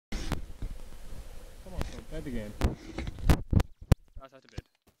Bed again. That's out of bed.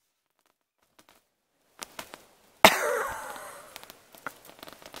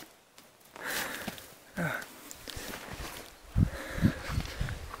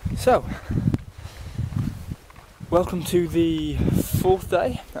 So, welcome to the fourth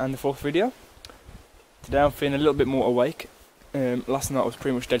day and the fourth video. Today I'm feeling a little bit more awake. Last night I was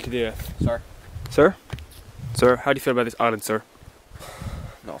pretty much dead to the earth. Sir? Sir? Sir, how do you feel about this island, sir?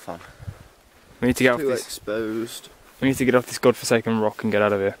 Not fun. We need to get off Too this. exposed. We need to get off this godforsaken rock and get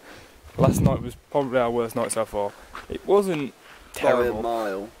out of here. Last night was probably our worst night so far. It wasn't terrible. By a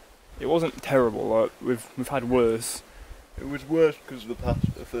mile. It wasn't terrible. Like we've had worse. It was worse because of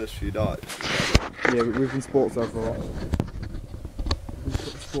the first few nights. Yeah, we've been sports so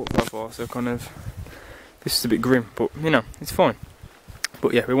far. So kind of this is a bit grim, but you know it's fine.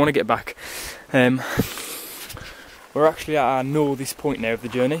 But yeah, we want to get back. We're actually at our northest point now of the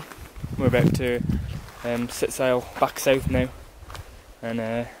journey. We're about to set sail back south now and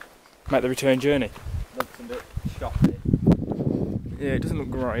make the return journey. Looks a bit choppy. Yeah, it doesn't look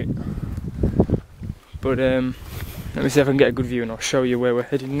great, but let me see if I can get a good view and I'll show you where we're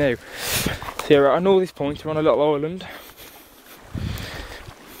heading now. So yeah, we're at our northest point. We're on a little island.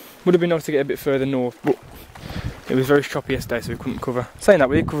 Would have been nice to get a bit further north, but it was very choppy yesterday, so we couldn't cover. Saying that,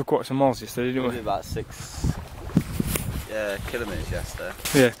 we did cover quite some miles yesterday, didn't we? We did about 6 kilometres yesterday.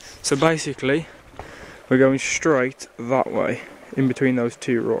 Yeah, so basically we're going straight that way in between those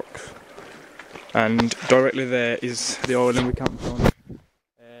two rocks, and directly there is the island we camped on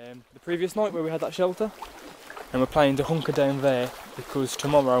the previous night where we had that shelter, and we're planning to hunker down there because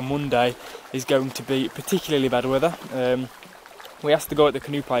tomorrow, Monday, is going to be particularly bad weather. We asked the guy at the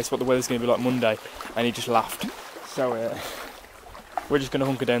canoe place what the weather's going to be like Monday, and he just laughed. So we're just going to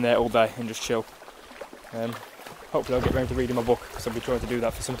hunker down there all day and just chill. Hopefully I'll get round to reading my book, because I've been trying to do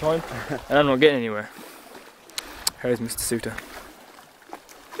that for some time and I'm not getting anywhere. How's Mr. Suter?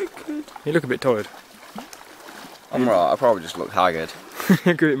 Good. You look a bit tired. I'm right, I probably just look haggard.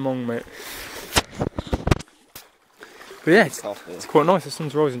 Good mong, mate. But yeah, it's quite nice, the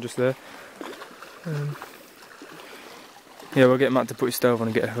sun's rising just there. Yeah, we'll get Matt to put his stove on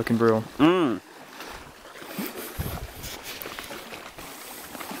and get a fucking brew on.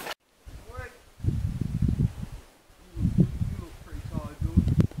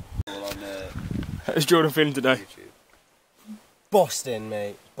 How's Jordan feeling today? Boston,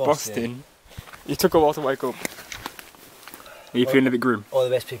 mate. Boston. You took a while to wake up. Are you feeling a bit grim? All the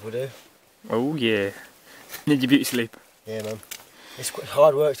best people do. Oh yeah. Need your beauty sleep. Yeah, man. It's quite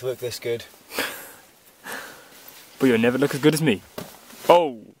hard work to work this good. But you'll never look as good as me.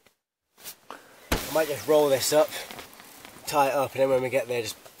 Oh! I might just roll this up, tie it up, and then when we get there,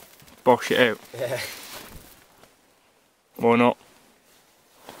 just Bosh it out. yeah. Or not.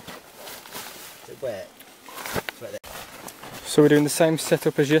 Is it wet? It's wet there. So we're doing the same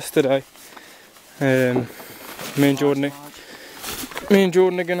setup as yesterday. Me and Jordan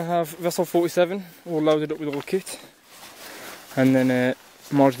are going to have vessel 47 all loaded up with all the kit, and then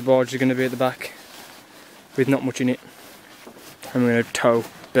Marge the barge is going to be at the back with not much in it, and we're going to tow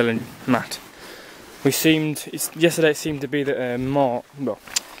Bill and Matt. Yesterday it seemed to be that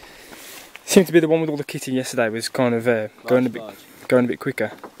seemed to be the one with all the kit in yesterday was kind of going a bit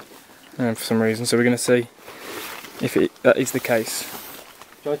quicker for some reason, so we're going to see if that is the case.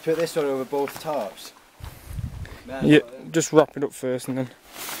 Do you want to put this one over both tarps? Yeah, just wrap it up first and then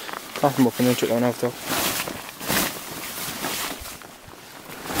wrap them up and then chuck that one over top.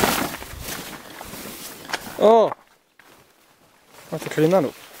 Oh! I have to clean that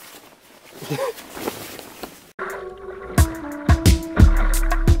up.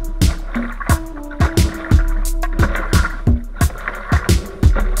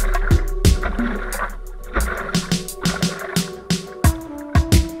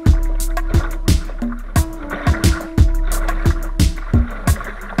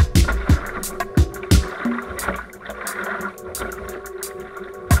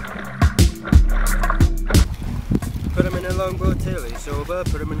 Put him in a longboat till he's sober,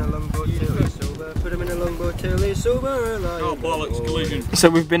 put him in a longboat till he's sober, put him in a longboat till he's sober. Oh, bollocks, collision. So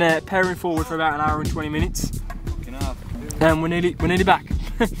we've been pairing forward for about an hour and 20 minutes. And we're nearly back.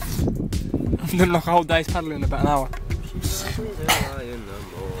 I've done like a whole day's paddling in about an hour.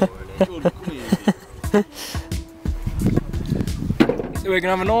 So we're going to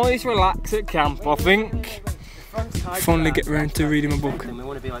have a nice relax at camp, I think. Finally get round to reading my book. We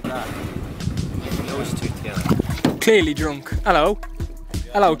want to be like that. Those two together. Clearly drunk. Hello.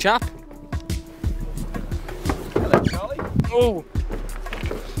 Hello, chap. Hello, Charlie. Oh.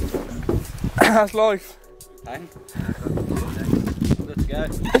 How's life? Hey. Good to go.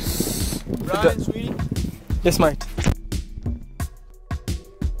 Right, sweetie. Yes, mate.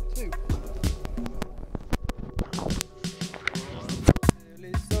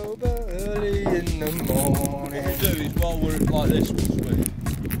 Early sober, early in the morning. What we'll do is while we're like this, we'll swim.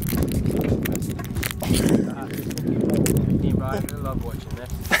 Right, I love watching this.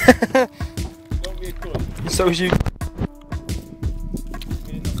 Don't be a cunt. So is you.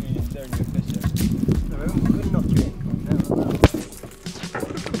 You're not meaning staring your fish out. No, I'm going to knock you in.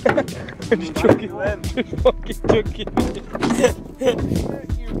 Just chucking. Just fucking chucking.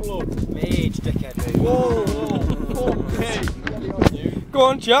 You blood. Mage, dickhead, mate. Whoa, whoa, okay. Go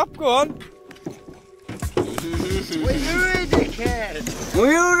on, chap, go on. What are you doing, dickhead? What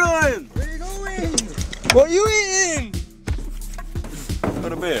are you doing? Where are you going? What are you eating?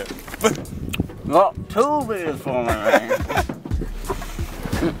 Got a beer? Got 2 beers for me, mate.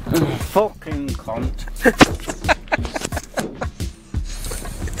 Fucking cunt.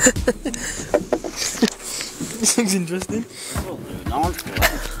 This looks interesting. Will do, nice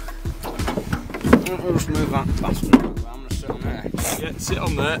place. I'll just move that bastard over. I'm gonna sit on there. Yeah, sit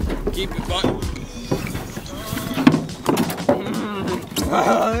on there. Keep it back.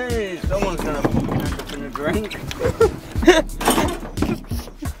 Hey, someone's gonna fucking end up in a drink.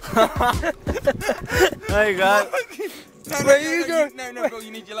 There you go. Where are you going? No, bro,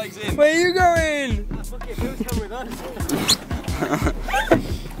 you need your legs in. Where are you going? Fuck it, who's coming with us?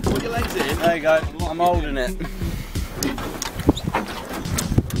 Put your legs in. There you go. I'm holding it.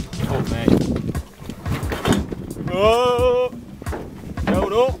 Oh, mate. Oh!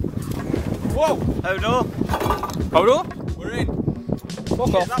 Hold up. Whoa! Hold on. Hold on. We're in. Fuck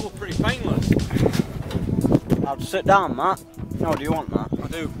Yeah, off. that was pretty painless. I'll sit down, Matt. No, do you want that? I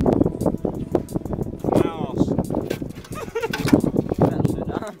do. Nice. Better sit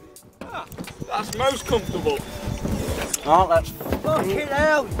down. That's most comfortable. Oh, let's. Fucking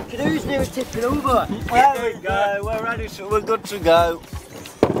hell! Canoe's nearly tipping over. There we go. We're ready. So we're good to go.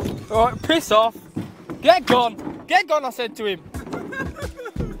 Alright, piss off. Get gone. Get gone, I said to him.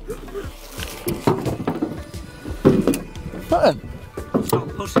 What? Stop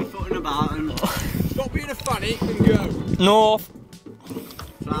pussyfooting about and. Stop being a fanny and go. North.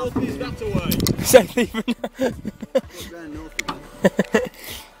 North is that away. South even.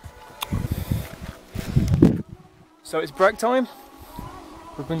 So it's break time.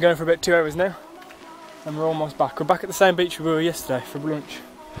 We've been going for about 2 hours now. And we're almost back. We're back at the same beach we were yesterday for lunch.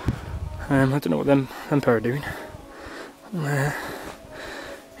 I don't know what them pair are doing. You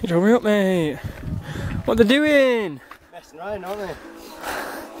hurry up, mate. What they doing? Messing around, aren't they?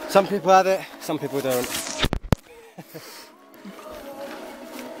 Some people have it, some people don't.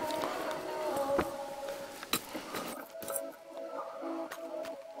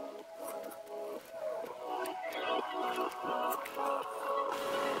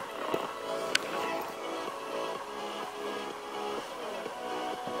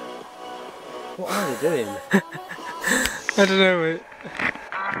 What are they doing? I don't know, mate.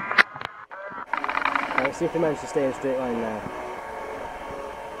 Let's see if they manage to stay in a straight line now.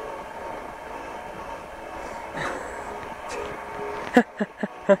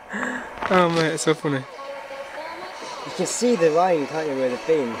 Oh, mate, it's so funny. You can see the line, can't you, where they've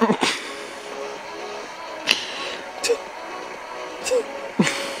been?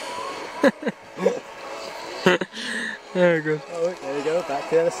 Very good. Oh, look, there we go, back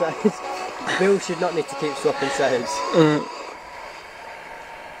to the other side. Bill should not need to keep swapping sides.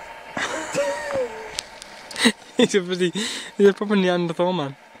 He's a proper Neanderthal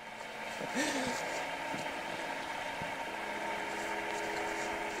man.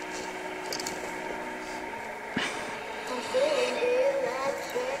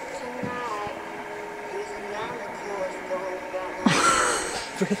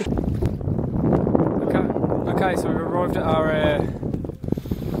 Okay, so we've arrived at our at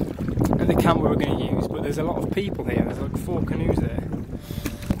the camp we were going to use, but there's a lot of people here. There's like 4 canoes there.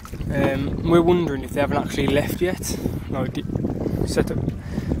 We're wondering if they haven't actually left yet. Like, set up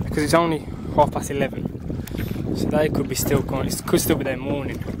because it's only 11:30, so they could be still going. It could still be their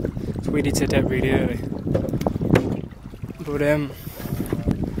morning. So we did set out really early. But yeah,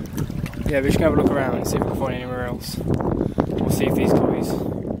 we're just gonna have a look around and see if we can find anywhere else. We'll see if these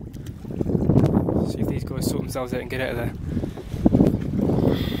guys sort themselves out and get out of there.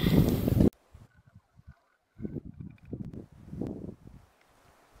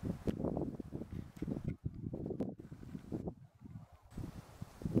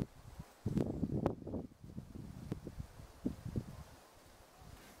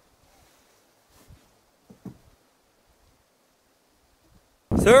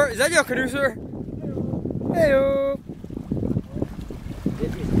 Sir, is that your canoe, sir? Heyo.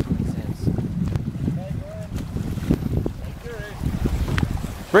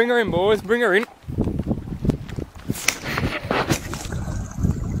 Bring her in, boys, bring her in.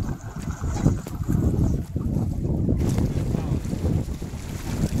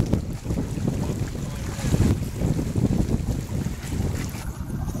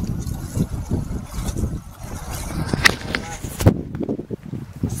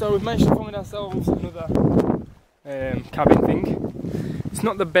 So we've managed to find ourselves another cabin thing. It's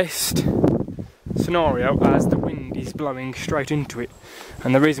not the best scenario as the wind is blowing straight into it,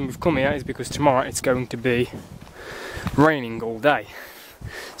 and the reason we've come here is because tomorrow it's going to be raining all day.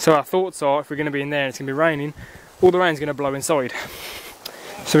 So our thoughts are, if we're going to be in there and it's going to be raining, all the rain's going to blow inside.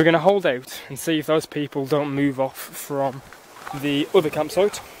 So we're going to hold out and see if those people don't move off from the other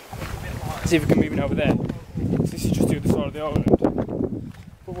campsite. See if we can move in over there. So this is just the other side of the island.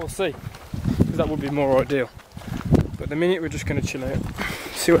 But we'll see, because that would be more ideal. But at the minute we're just going to chill out,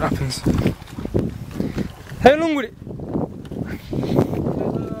 see what happens. How long would it?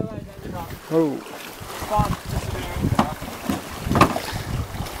 Oh.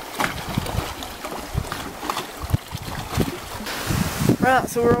 Right,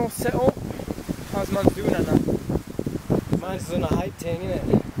 so we're all set up. How's man's doing that now? Mine's on a hype thing,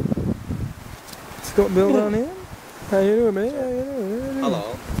 innit? Scott Bill down here. How you doing, mate? How you doing?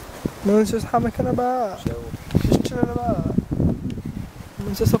 Hello. Man's just hammocking about. Chill. Just chilling about.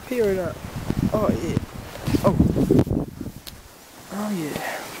 Man's just up here and that. Oh yeah. Oh. Oh yeah.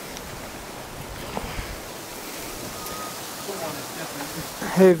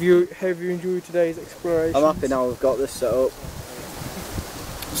 Have you enjoyed today's exploration? I'm happy now we've got this set up.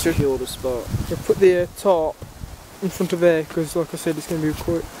 Secure the spot. We'll put the tarp in front of there because, like I said, it's going to be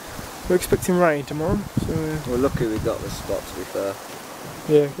quite. We're expecting rain tomorrow, so. We're lucky we got this spot, to be fair.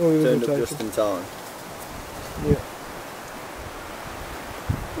 Yeah, all the Turned up just in time. Yeah.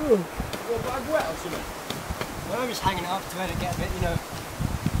 Oh. What, bag wet or something? Well, I'm just hanging it up to let it get a bit, you know,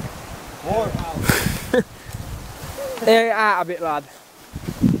 warm out. Air it out a bit, lad. I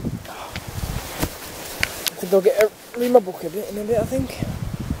think I'll get read my book a bit in a bit, I think.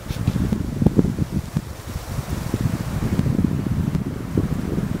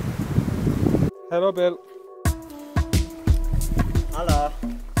 Hello, Bill. Hello.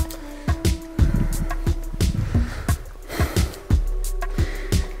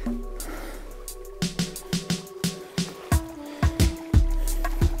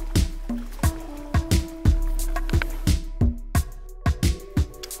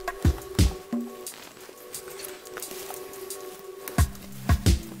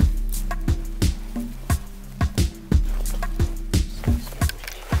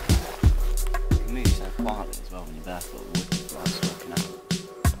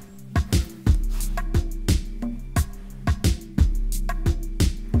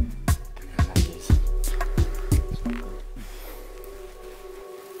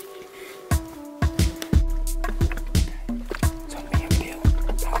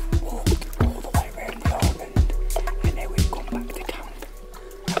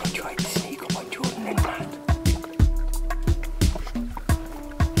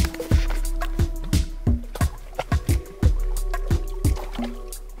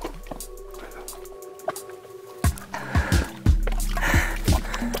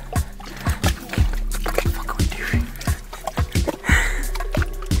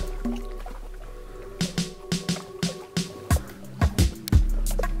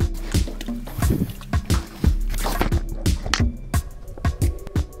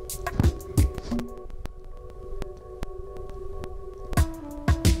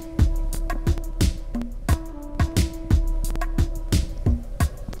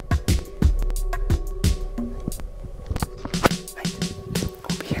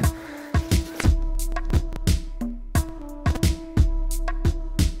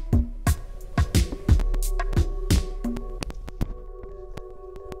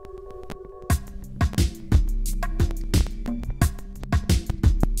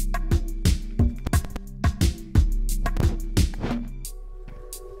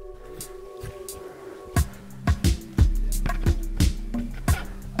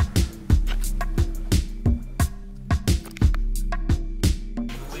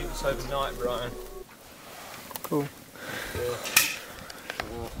 Overnight, Brian. Cool.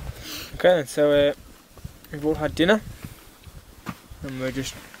 Okay then, so we've all had dinner and we've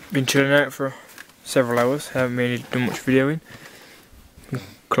just been chilling out for several hours. Haven't really done much videoing.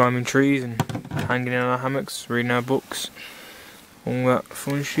 Climbing trees and hanging in our hammocks, reading our books, all that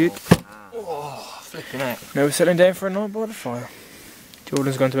fun shit. Oh, flipping out. Now we're settling down for a night by the fire.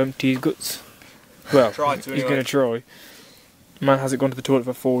 Jordan's going to empty his guts. Well, he's going to try. Man hasn't gone to the toilet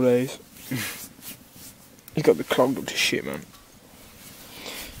for 4 days. He's got to be clogged up to shit, man.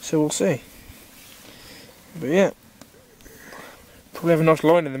 So we'll see. But yeah, probably have a nice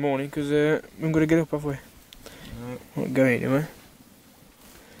line in the morning because we're going to get up, have we? No. Won't go anywhere.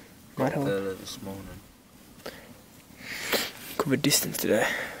 Might help. Early this morning. Covered distance today.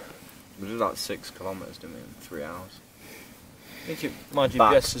 We did like 6 kilometres, didn't we, in 3 hours? I think my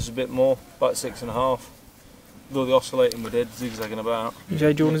GPS is a bit more, about 6.5. Though the oscillating we did, zigzagging about. Is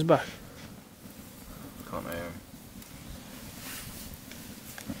Jay Jordan's back? Can't hear him.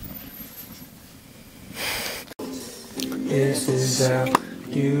 This is how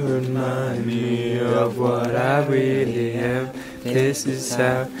you remind me of what I really am. This is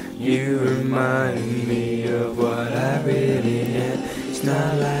how you remind me of what I really am. It's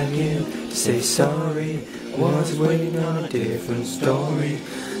not like you to say sorry. Was waiting on a different story.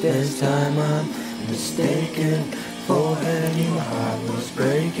 This time I'm mistaken. For and your heart was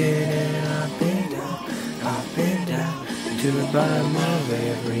breaking, and I've been down to the bottom of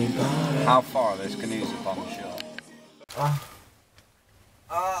every bottom. How far are those canoes up on the shore?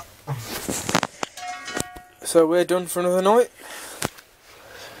 So we're done for another night.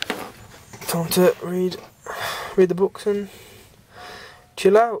 Time to read the books and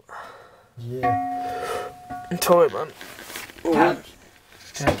chill out. Yeah. I'm tired, man.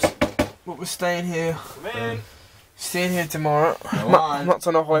 Cabs. But we're staying here. Come in. Staying here tomorrow. on. Matt's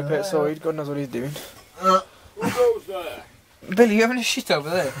on a hype outside. God knows what he's doing. Who goes there? Billy, you having a shit over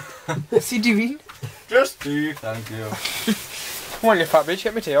there? What's he doing? Just Steve, thank you. Come on, you fat bitch,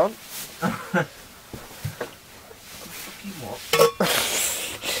 get my tea on.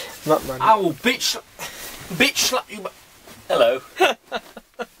 That man. I will bitch slap you back. Hello.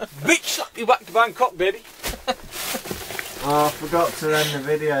 Bitch slap you back to Bangkok, baby. Oh, I forgot to end the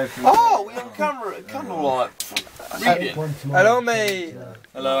video. Oh, we on camera, candlelight. Reading. Hello, mate.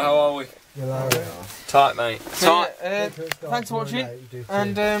 Hello, how are we? Tight, mate. So, yeah, thanks for watching,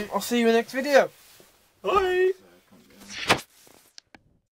 and I'll see you in the next video. Bye.